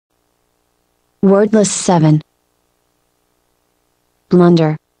Wordless 7.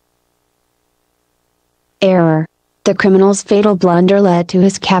 Blunder. Error. The criminal's fatal blunder led to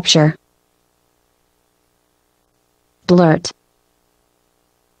his capture. Blurt.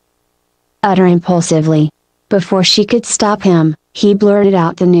 Utter impulsively. Before she could stop him, he blurted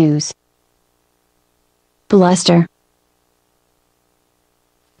out the news. Bluster.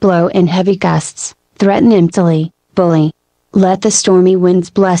 Blow in heavy gusts, threaten emptily, bully. Let the stormy winds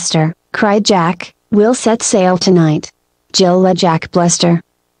bluster, cried Jack, we'll set sail tonight. Jill let Jack bluster.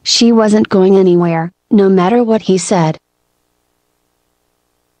 She wasn't going anywhere, no matter what he said.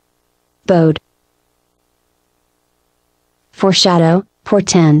 Bode. Foreshadow,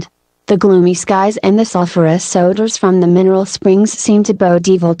 portend. The gloomy skies and the sulphurous odors from the mineral springs seemed to bode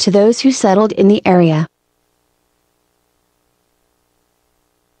evil to those who settled in the area.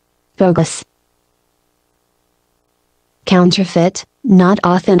 Bogus. Counterfeit, not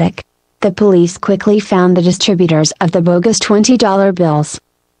authentic. The police quickly found the distributors of the bogus $20 bills.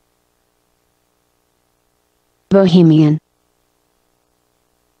 Bohemian.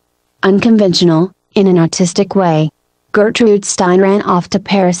 Unconventional, in an artistic way. Gertrude Stein ran off to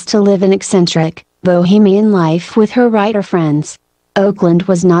Paris to live an eccentric, bohemian life with her writer friends. Oakland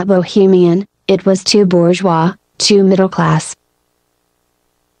was not bohemian, it was too bourgeois, too middle class.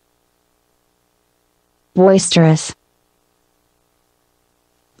 Boisterous.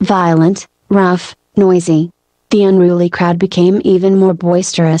 Violent, rough, noisy. The unruly crowd became even more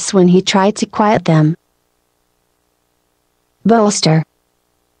boisterous when he tried to quiet them. Bolster.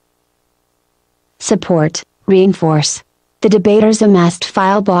 Support, reinforce. The debaters amassed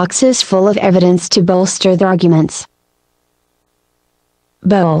file boxes full of evidence to bolster their arguments.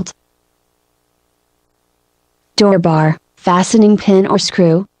 Bolt. Door bar, fastening pin or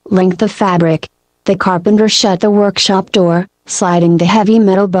screw, length of fabric. The carpenter shut the workshop door, sliding the heavy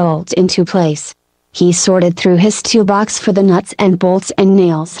metal bolt into place. He sorted through his toolbox for the nuts and bolts and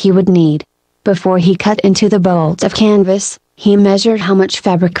nails he would need. Before he cut into the bolt of canvas, he measured how much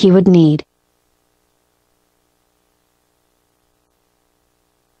fabric he would need.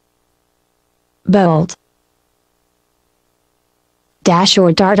 Bolt. Dash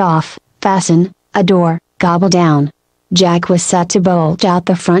or dart off, fasten, a door, gobble down. Jack was set to bolt out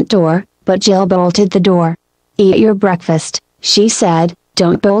the front door, but Jill bolted the door. Eat your breakfast, she said,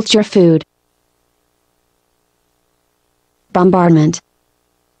 don't bolt your food. Bombardment.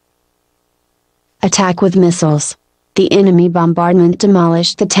 Attack with missiles. The enemy bombardment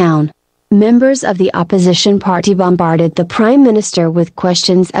demolished the town. Members of the opposition party bombarded the Prime Minister with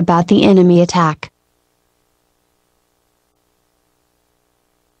questions about the enemy attack.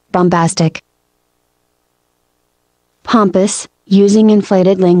 Bombastic. Pompous, using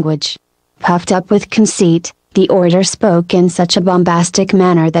inflated language. Puffed up with conceit, the orator spoke in such a bombastic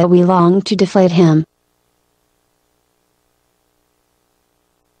manner that we longed to deflate him.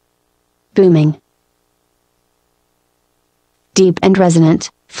 Booming. Deep and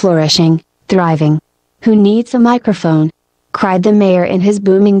resonant, flourishing, thriving. Who needs a microphone? Cried the mayor in his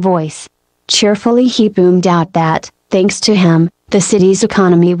booming voice. Cheerfully he boomed out that, thanks to him, the city's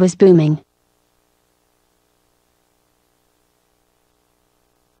economy was booming.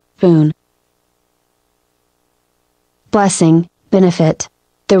 Boon. Blessing, benefit.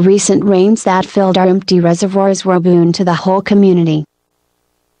 The recent rains that filled our empty reservoirs were a boon to the whole community.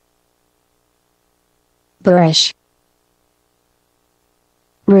 Boorish.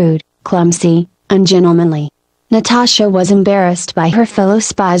 Rude, clumsy, ungentlemanly. Natasha was embarrassed by her fellow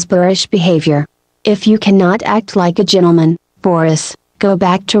spy's boorish behavior. If you cannot act like a gentleman, Boris, go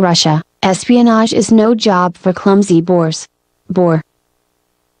back to Russia. Espionage is no job for clumsy bores. Bore.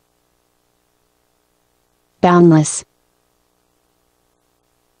 Boundless.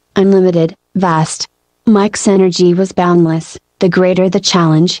 Unlimited, vast. Mike's energy was boundless. The greater the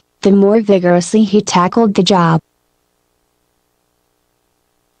challenge, the more vigorously he tackled the job.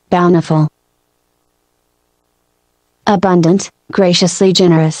 Bountiful. Abundant, graciously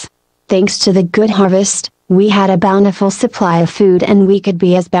generous. Thanks to the good harvest, we had a bountiful supply of food and we could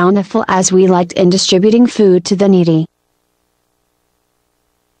be as bountiful as we liked in distributing food to the needy.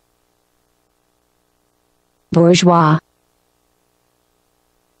 Bourgeois.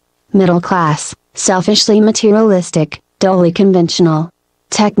 Middle class, selfishly materialistic, dully conventional.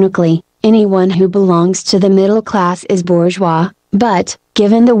 Technically, anyone who belongs to the middle class is bourgeois, but,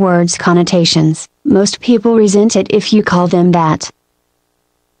 given the word's connotations, most people resent it if you call them that.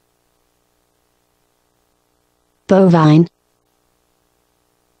 Bovine.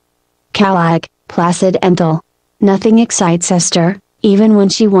 Cow-like, placid and dull. Nothing excites Esther, even when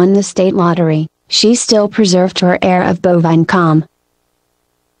she won the state lottery, she still preserved her air of bovine calm.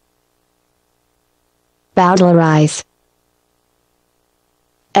 Bowdlerize.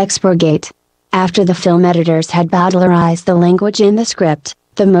 Expurgate. After the film editors had bowdlerized the language in the script,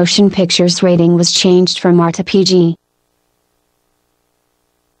 the motion picture's rating was changed from R to PG.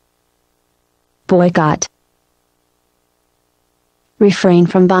 Boycott. Refrain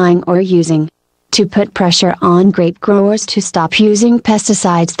from buying or using. To put pressure on grape growers to stop using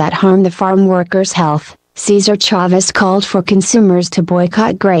pesticides that harm the farm workers' health, Cesar Chavez called for consumers to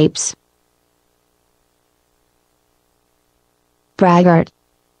boycott grapes. Braggart.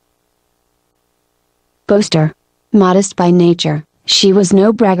 Boaster. Modest by nature, she was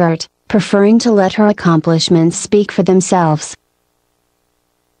no braggart, preferring to let her accomplishments speak for themselves.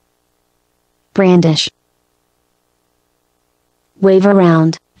 Brandish. Wave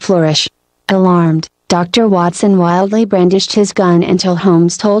around, flourish. Alarmed, Dr. Watson wildly brandished his gun until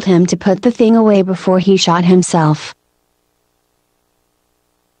Holmes told him to put the thing away before he shot himself.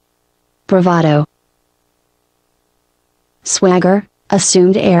 Bravado. Swagger,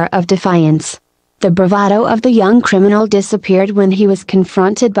 assumed air of defiance. The bravado of the young criminal disappeared when he was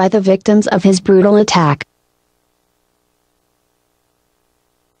confronted by the victims of his brutal attack.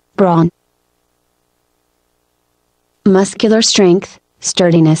 Brawn. Muscular strength,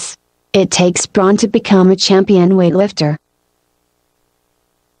 sturdiness. It takes brawn to become a champion weightlifter.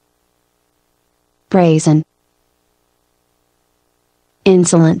 Brazen.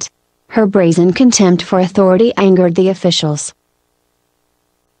 Insolent. Her brazen contempt for authority angered the officials.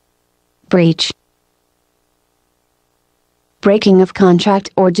 Breach. Breaking of contract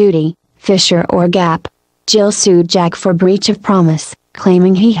or duty, fissure or gap. Jill sued Jack for breach of promise,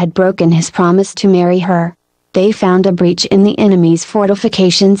 claiming he had broken his promise to marry her. They found a breach in the enemy's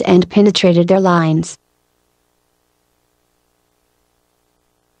fortifications and penetrated their lines.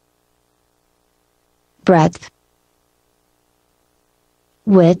 Breadth.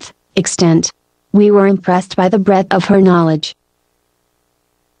 Width, extent. We were impressed by the breadth of her knowledge.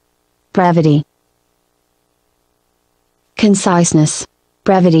 Brevity. Conciseness.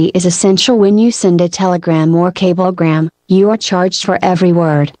 Brevity is essential when you send a telegram or cablegram, you are charged for every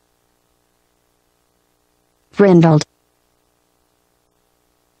word. Brindled.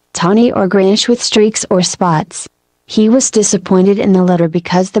 Tawny or grayish with streaks or spots. He was disappointed in the litter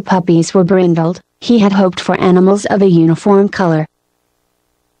because the puppies were brindled, he had hoped for animals of a uniform color.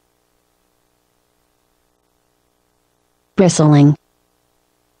 Bristling.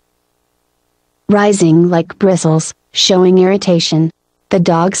 Rising like bristles, showing irritation. The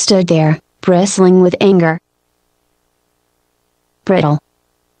dog stood there, bristling with anger. Brittle.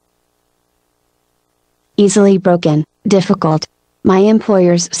 Easily broken, difficult. My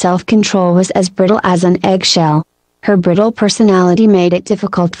employer's self-control was as brittle as an eggshell. Her brittle personality made it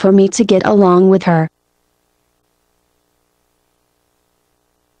difficult for me to get along with her.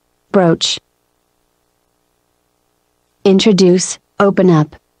 Broach. Introduce, open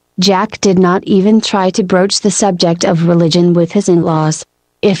up. Jack did not even try to broach the subject of religion with his in-laws.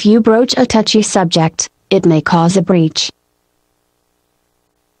 If you broach a touchy subject, it may cause a breach.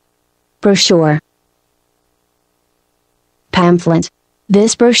 Brochure. Pamphlet.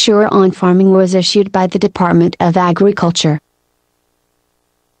 This brochure on farming was issued by the Department of Agriculture.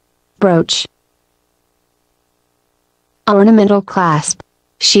 Brooch. Ornamental clasp.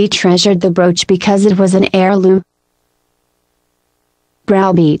 She treasured the brooch because it was an heirloom.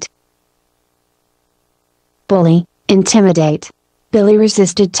 Browbeat. Bully, intimidate. Billy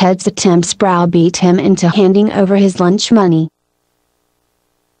resisted Ted's attempts browbeat him into handing over his lunch money.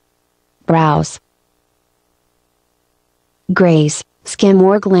 Browse. Graze, skim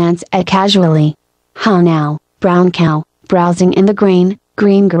or glance at casually. How now, brown cow, browsing in the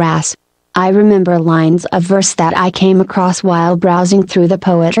green grass. I remember lines of verse that I came across while browsing through the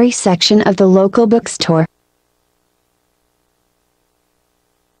poetry section of the local bookstore.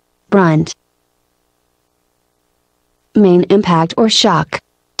 Brunt. Main impact or shock.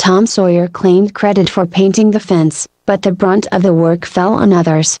 Tom Sawyer claimed credit for painting the fence, but the brunt of the work fell on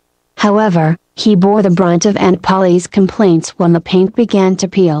others. However, he bore the brunt of Aunt Polly's complaints when the paint began to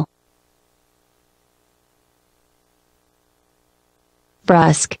peel.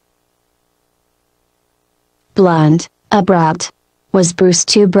 Brusque. Blunt, abrupt. Was Bruce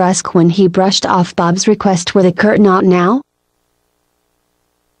too brusque when he brushed off Bob's request with a curt "not now"?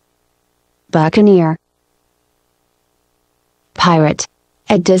 Buccaneer. Pirate.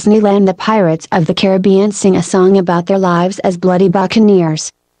 At Disneyland, the Pirates of the Caribbean sing a song about their lives as bloody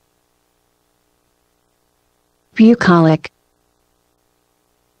buccaneers. Bucolic.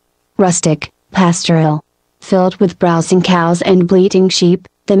 Rustic, pastoral. Filled with browsing cows and bleating sheep,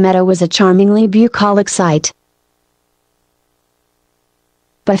 the meadow was a charmingly bucolic sight.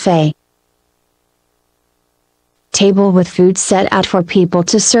 Buffet. Table with food set out for people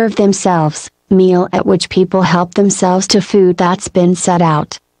to serve themselves, meal at which people help themselves to food that's been set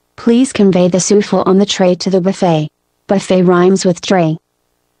out. Please convey the souffle on the tray to the buffet. Buffet rhymes with tray.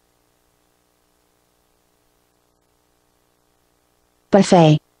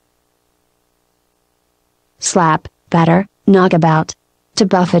 Buffet. Slap, batter, knock about. To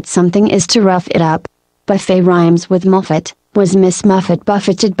buffet something is to rough it up. Buffet rhymes with Muffet. Was Miss Muffet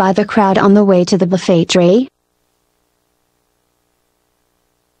buffeted by the crowd on the way to the buffet tray?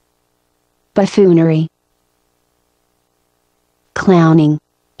 Buffoonery. Clowning.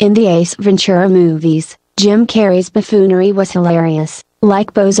 In the Ace Ventura movies, Jim Carrey's buffoonery was hilarious.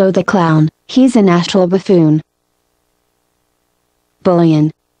 Like Bozo the Clown, he's a natural buffoon.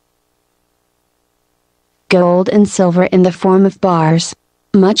 Bullion. Gold and silver in the form of bars.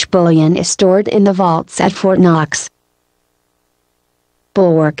 Much bullion is stored in the vaults at Fort Knox.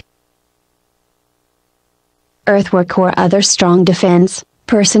 Bulwark. Earthwork or other strong defense,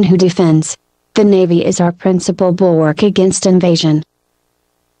 person who defends. The Navy is our principal bulwark against invasion.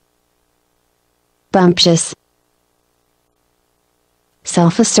 Bumptious.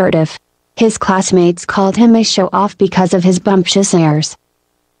 Self-assertive. His classmates called him a show-off because of his bumptious airs.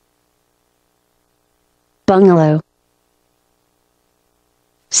 Bungalow.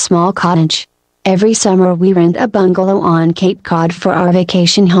 Small cottage. Every summer we rent a bungalow on Cape Cod for our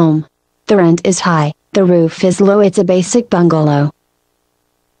vacation home. The rent is high, the roof is low, it's a basic bungalow.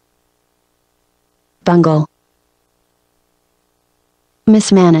 Bungle.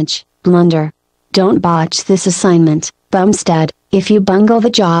 Mismanage, blunder. Don't botch this assignment, Bumstead. If you bungle the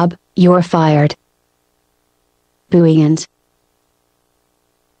job, you're fired. Buoyant.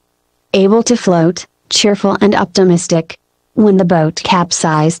 Able to float, cheerful and optimistic. When the boat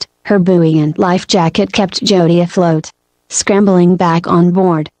capsized, her buoyant life jacket kept Jody afloat. Scrambling back on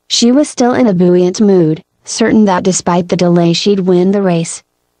board, she was still in a buoyant mood, certain that despite the delay she'd win the race.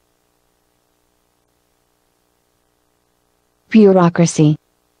 Bureaucracy.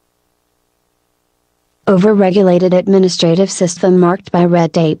 Overregulated administrative system marked by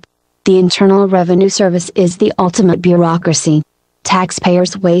red tape. The Internal Revenue Service is the ultimate bureaucracy.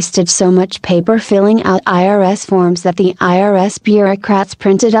 Taxpayers wasted so much paper filling out IRS forms that the IRS bureaucrats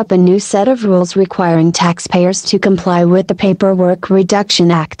printed up a new set of rules requiring taxpayers to comply with the Paperwork Reduction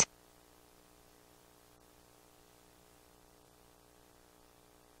Act.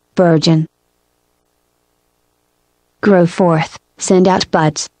 Burgeon. Grow forth, send out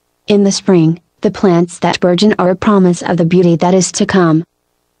buds. In the spring, the plants that burgeon are a promise of the beauty that is to come.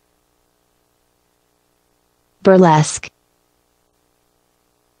 Burlesque.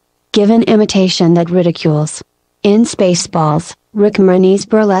 Give an imitation that ridicules. In Spaceballs, Rick Moranis'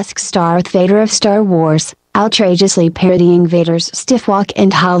 burlesque Darth Vader of Star Wars, outrageously parodying Vader's stiff walk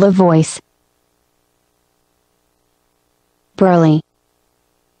and hollow voice. Burly.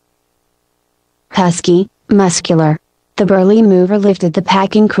 Husky, muscular. The burly mover lifted the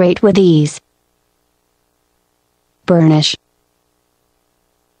packing crate with ease. Burnish.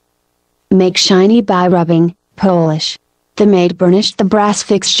 Make shiny by rubbing, Polish. The maid burnished the brass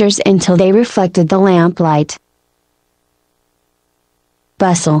fixtures until they reflected the lamplight.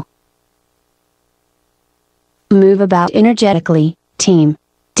 Bustle. Move about energetically, team.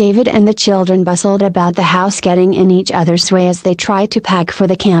 David and the children bustled about the house, getting in each other's way as they tried to pack for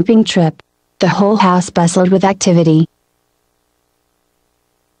the camping trip. The whole house bustled with activity.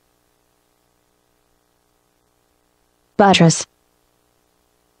 Buttress.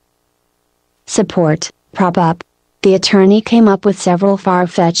 Support, prop up. The attorney came up with several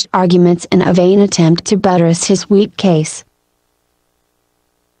far-fetched arguments in a vain attempt to buttress his weak case.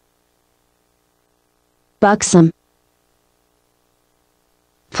 Buxom.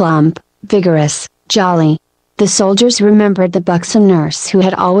 Plump, vigorous, jolly. The soldiers remembered the buxom nurse who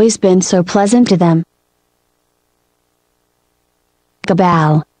had always been so pleasant to them.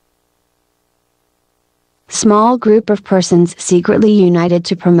 Cabal. Small group of persons secretly united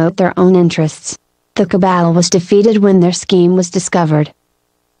to promote their own interests. The cabal was defeated when their scheme was discovered.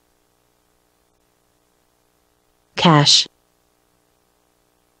 Cache.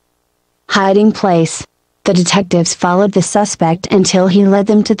 Hiding place. The detectives followed the suspect until he led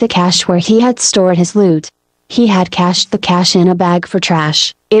them to the cache where he had stored his loot. He had cached the cash in a bag for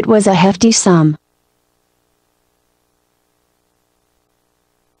trash. It was a hefty sum.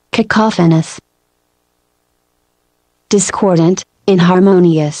 Cacophonous. Discordant,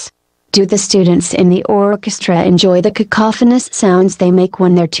 inharmonious. Do the students in the orchestra enjoy the cacophonous sounds they make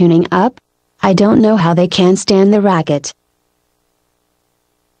when they're tuning up? I don't know how they can stand the racket.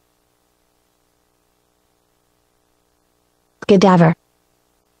 Cadaver.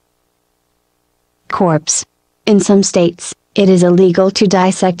 Corpse. In some states, it is illegal to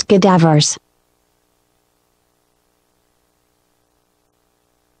dissect cadavers.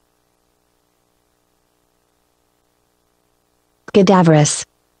 Cadaverous.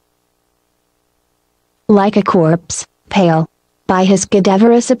 Like a corpse, pale. By his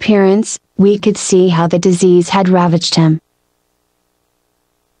cadaverous appearance, we could see how the disease had ravaged him.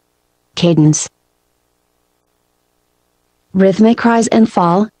 Cadence. Rhythmic rise and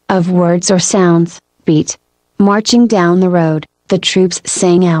fall, of words or sounds, beat. Marching down the road, the troops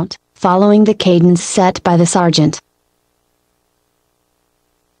sang out, following the cadence set by the sergeant.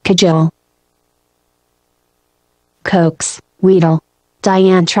 Cajole. Coax, wheedle.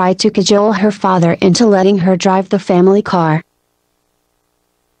 Diane tried to cajole her father into letting her drive the family car.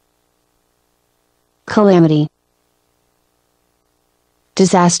 Calamity.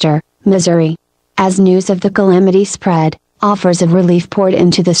 Disaster, misery. As news of the calamity spread, offers of relief poured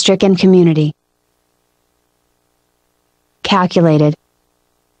into the stricken community. Calculated.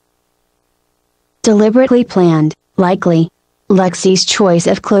 Deliberately planned, likely. Lexi's choice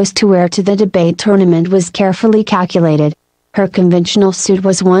of clothes to wear to the debate tournament was carefully calculated. Her conventional suit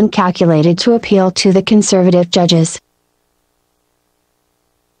was one calculated to appeal to the conservative judges.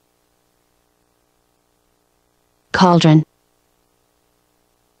 Cauldron.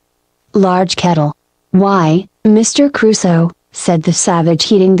 Large kettle. "Why, Mr. Crusoe," said the savage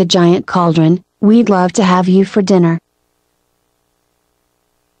heating the giant cauldron, "we'd love to have you for dinner."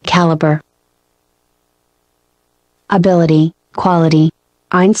 Caliber. Ability, quality.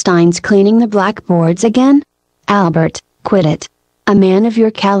 Einstein's cleaning the blackboards again? Albert, quit it. A man of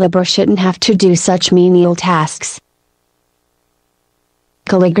your caliber shouldn't have to do such menial tasks.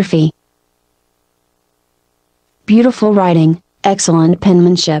 Calligraphy. Beautiful writing, excellent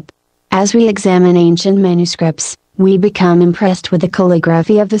penmanship. As we examine ancient manuscripts, we become impressed with the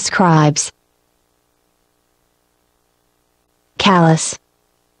calligraphy of the scribes. Callous.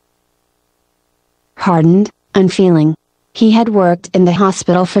 Hardened, unfeeling. He had worked in the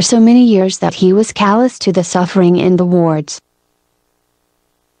hospital for so many years that he was callous to the suffering in the wards.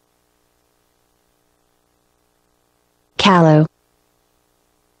 Callow.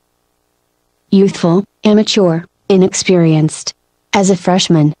 Youthful, immature, inexperienced. As a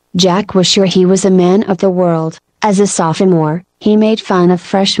freshman, Jack was sure he was a man of the world. As a sophomore, he made fun of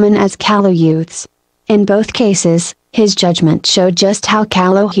freshmen as callow youths. In both cases, his judgment showed just how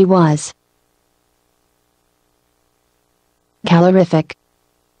callow he was. Calorific.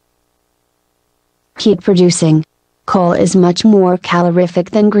 Heat producing. Coal is much more calorific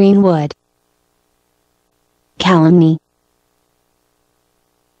than green wood. Calumny.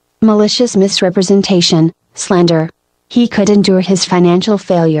 Malicious misrepresentation, slander. He could endure his financial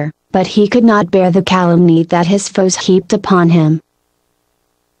failure, but he could not bear the calumny that his foes heaped upon him.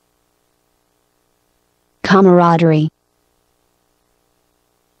 Camaraderie.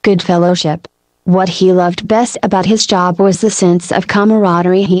 Good fellowship. What he loved best about his job was the sense of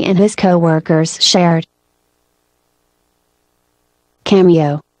camaraderie he and his co-workers shared.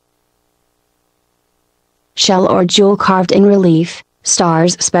 Cameo. Shell or jewel carved in relief,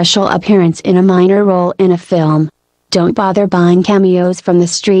 star's special appearance in a minor role in a film. Don't bother buying cameos from the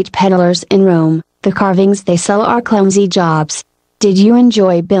street peddlers in Rome, the carvings they sell are clumsy jobs. Did you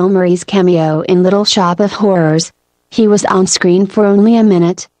enjoy Bill Murray's cameo in Little Shop of Horrors? He was on screen for only a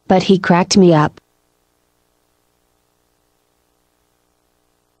minute, but he cracked me up.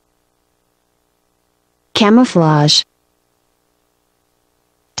 Camouflage.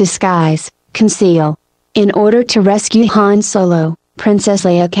 Disguise, conceal. In order to rescue Han Solo, Princess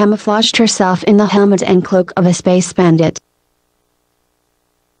Leia camouflaged herself in the helmet and cloak of a space bandit.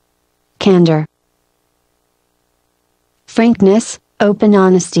 Candor. Frankness, open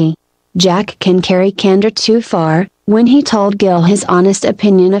honesty. Jack can carry candor too far. When he told Gil his honest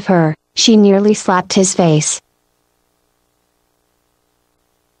opinion of her, she nearly slapped his face.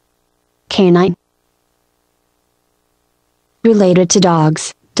 Canine. Related to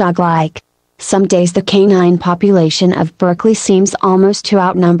dogs, dog-like. Some days the canine population of Berkeley seems almost to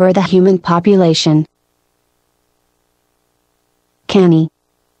outnumber the human population. Canny.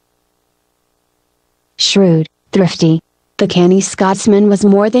 Shrewd, thrifty. The canny Scotsman was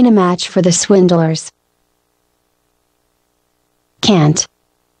more than a match for the swindlers. Cant.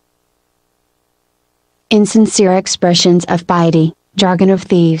 Insincere expressions of piety, jargon of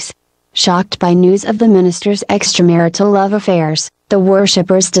thieves. Shocked by news of the minister's extramarital love affairs, the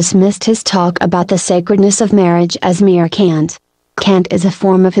worshippers dismissed his talk about the sacredness of marriage as mere cant. Cant is a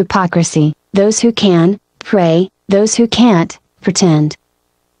form of hypocrisy. Those who can, pray, those who can't, pretend.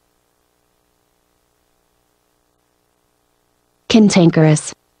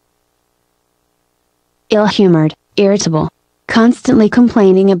 Cantankerous. ill-humored, irritable, constantly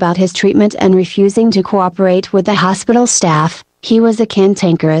complaining about his treatment and refusing to cooperate with the hospital staff. He was a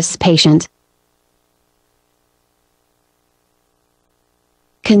cantankerous patient.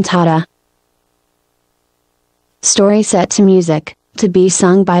 Cantata. Story set to music, to be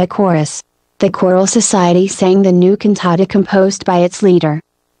sung by a chorus. The choral society sang the new cantata composed by its leader.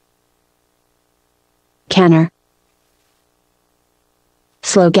 Canter.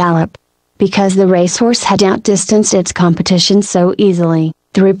 Slow gallop. Because the racehorse had outdistanced its competition so easily,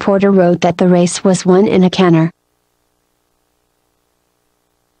 the reporter wrote that the race was won in a canter.